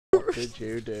What did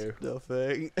you do?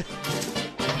 Nothing.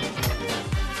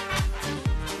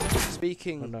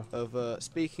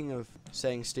 Speaking of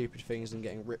saying stupid things and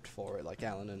getting ripped for it, like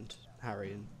Alan and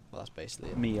Harry, and well, that's basically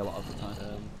it. Me a lot of the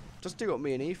time. Just do what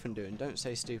me and Ethan do, and don't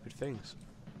say stupid things.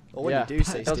 Or when Yeah, you do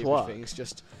say it does stupid work. things,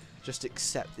 just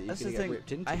accept that you're That's going the to get thing.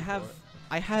 ripped into.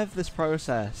 I have this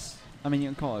process. I mean, you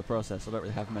can call it a process. I don't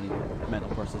really have many mental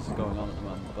processes going on at the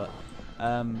moment, but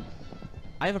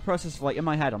I have a process of, like, in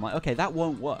my head. I'm like, okay, that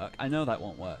won't work. I know that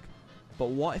won't work, but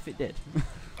what if it did?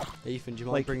 Ethan, do you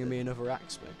mind like, bringing me another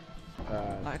axe, mate?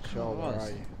 Sure, where are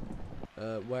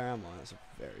you? Where am I? That's a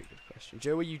very good question. Do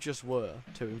you know where you just were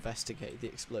to investigate the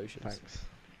explosions? Thanks.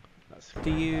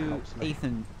 Do you, helps me.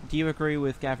 Ethan? Do you agree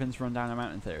with Gavin's run down a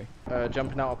mountain theory?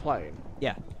 Jumping out a plane.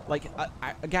 Yeah. Like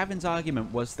Gavin's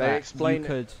argument was They that explain you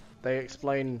could. They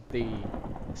explain the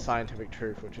scientific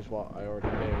truth, which is what I already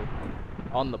knew,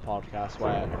 on the podcast.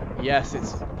 Where yes,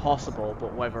 it's possible,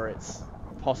 but whether it's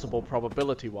possible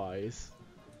probability-wise,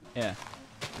 Yeah.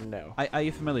 no. Are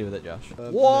you familiar with it, Josh?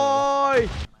 Why?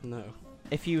 No.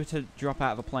 If you were to drop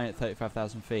out of a plane at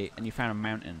 35,000 feet and you found a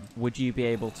mountain, would you be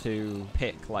able to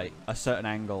pick like a certain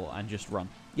angle and just run?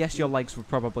 Yes, your legs would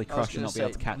probably I was crush and gonna not be able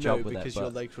to say catch no, up with it. because But your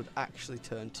legs would actually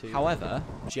turn to however,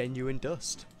 genuine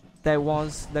dust. there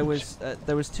was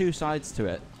two sides to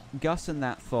it. Gus and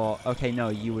that thought, okay, no,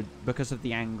 you would, because of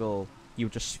the angle, you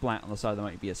would just splat on the side. There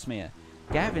might be a smear.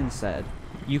 Gavin said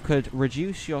you could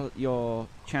reduce your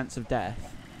chance of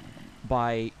death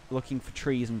by looking for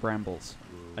trees and brambles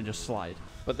and just slide.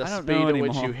 But the I don't speed know at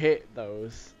which anymore. you hit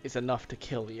those is enough to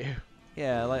kill you.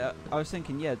 Yeah, like I was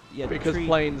thinking, yeah, Because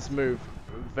planes move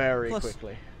very Plus-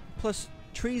 quickly. Plus,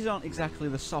 trees aren't exactly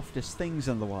the softest things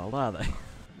in the world, are they?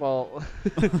 Well,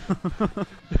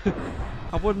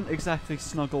 I wouldn't exactly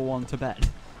snuggle one to bed.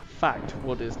 fact,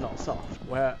 wood is not soft.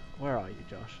 Where are you,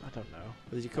 Josh? I don't know.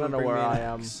 Did you I come don't and know bring where me an I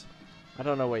am. axe? I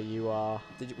don't know where you are.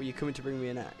 Were you coming to bring me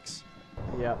an axe?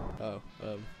 Yep. Oh,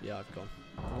 yeah, I've gone.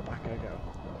 Oh, back I go.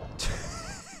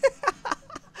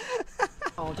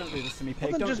 Oh, don't do this to me, pig.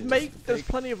 Well, then Don't just do make. this, There's pig.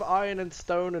 plenty of iron and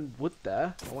stone and wood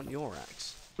there. I want your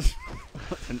axe.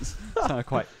 It's sounded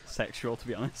quite sexual, to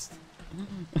be honest.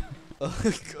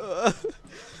 Oh, God.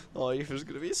 Oh, Ethan's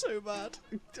gonna be so bad.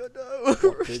 Oh, no.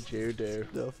 What did you do?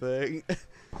 Nothing.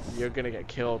 You're gonna get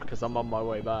killed because I'm on my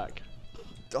way back.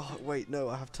 Oh, wait, no,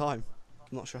 I have time.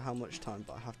 I'm not sure how much time,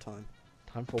 but I have time.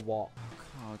 Time for what? Oh,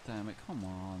 God damn it, come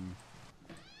on.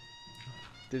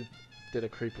 Did a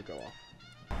creeper go off?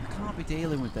 I can't be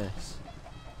dealing with this.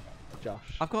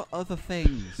 Josh. I've got other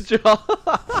things.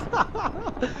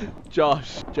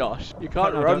 Josh, you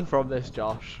can't No, run don't. from this,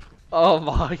 Josh. Oh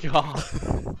my god.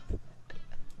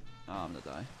 Oh, I'm gonna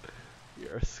die.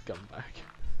 You're a scumbag.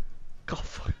 God,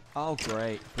 fuck. Oh,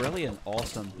 great. Brilliant.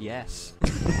 Awesome. Yes.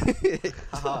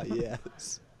 Ah,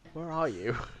 yes. Where are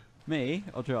you? Me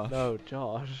or Josh? No,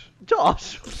 Josh.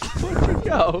 Josh! Where'd you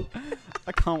go?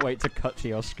 I can't wait to cut to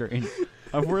your screen.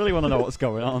 I really want to know what's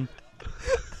going on.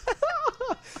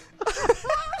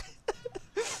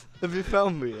 Have you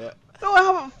found me yet? No, I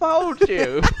haven't found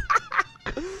you!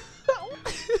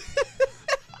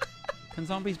 Can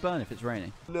zombies burn if it's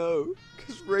raining? No,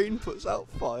 because rain puts out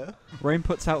fire. Rain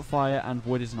puts out fire and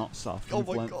wood is not soft. Oh We've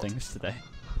my learnt God. things today.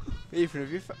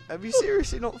 Ethan, have you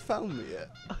seriously not found me yet?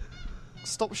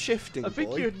 Stop shifting, I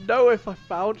think boy. you'd know if I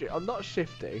found you. I'm not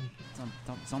shifting.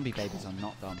 Zombie babies are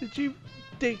not dumb. Did you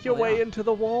dig your Well, they way are. into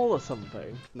the wall or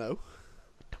something? No.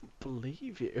 I don't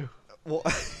believe you. What?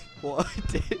 What I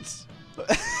did?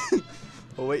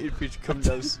 I waited for you to come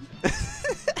down.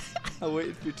 I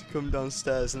waited for you to come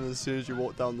downstairs, and as soon as you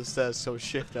walked down the stairs, so I was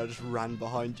shifting, I just ran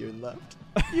behind you and left.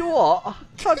 You what?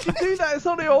 How'd you do that? It's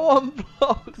only a one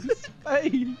block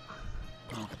space.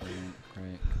 Oh, brilliant.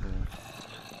 Great.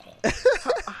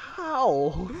 Cool.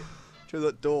 How? Through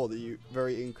that door that you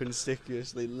very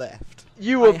inconspicuously left.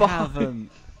 You were I behind.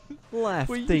 haven't left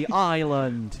Were you- the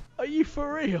island. Are you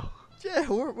for real? Yeah,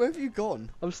 where have you gone?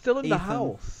 I'm still in the Ethan.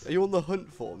 house. Are you on the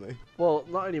hunt for me? Well,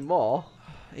 not anymore.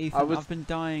 Ethan, I've been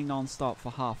dying non-stop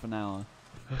for half an hour.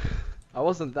 I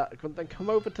wasn't that. Then come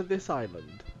over to this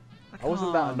island. I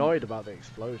wasn't that can't. annoyed about the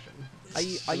explosion. Are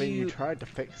I mean, you you tried to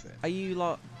fix it. are you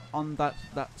lot on that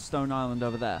stone island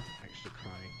over there? Actually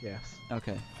crying. Yes.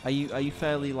 Okay. Are you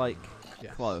fairly like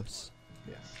Yes. close?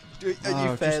 Yes. Are you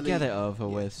Just fairly... get it over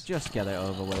Yes. with. Just get it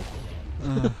over with.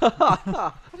 Ugh.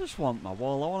 I just want my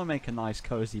wall. I want to make a nice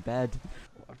cozy bed.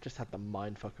 I've just had the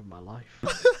mindfuck of my life.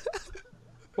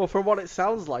 Well, from what it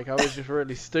sounds like, I was just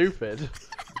really stupid.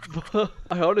 But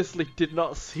I honestly did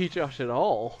not see Josh at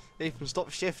all. Ethan, stop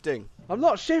shifting. I'm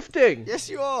not shifting. Yes,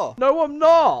 you are. No, I'm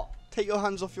not. Take your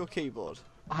hands off your keyboard.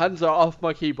 Hands are off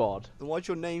my keyboard. Then why'd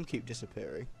your name keep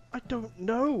disappearing? I don't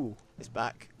know. It's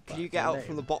back. Can Back you to get the out name.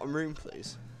 from the bottom room,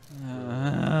 please?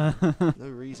 Where No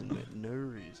reason, mate. No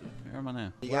reason. am I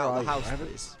now? You get Where out are of the you? house, I haven't-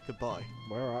 please. Goodbye.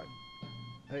 Where are?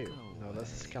 Hey, Go no, that's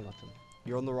a away. skeleton.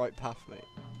 You're on the right path, mate.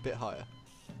 Bit higher.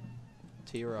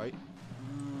 To your right.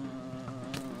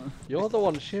 You're the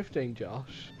one shifting,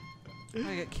 Josh. I'm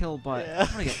gonna get killed by. Yeah.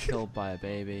 I'm gonna get killed by a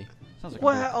baby. Sounds like a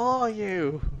Where good- are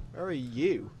you? Where are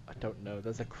you? I don't know.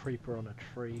 There's a creeper on a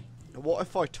tree. What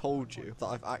if I told you that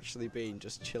I've actually been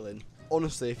just chilling?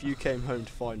 Honestly, if you came home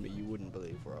to find me, you wouldn't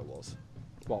believe where I was.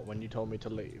 What, when you told me to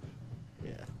leave?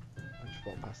 Yeah. I just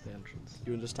walked past the entrance.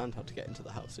 You understand how to get into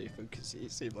the house, Ethan, because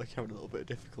it seemed like you're having a little bit of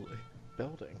difficulty.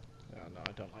 Building? Oh, no,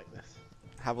 I don't like this.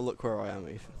 Have a look where I am,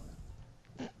 Ethan.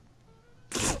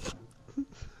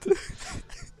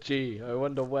 Gee, I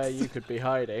wonder where you could be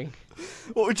hiding.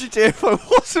 What would you do if I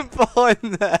wasn't behind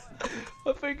there?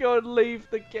 I think I would leave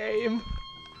the game.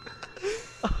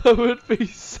 I would be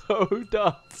so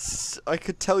done. I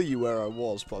could tell you where I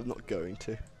was, but I'm not going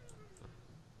to.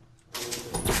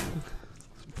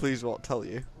 Please won't tell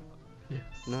you. Yes.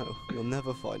 No, you'll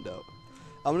never find out.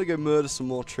 I'm gonna go murder some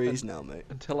more trees now, mate.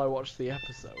 Until I watch the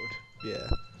episode. Yeah.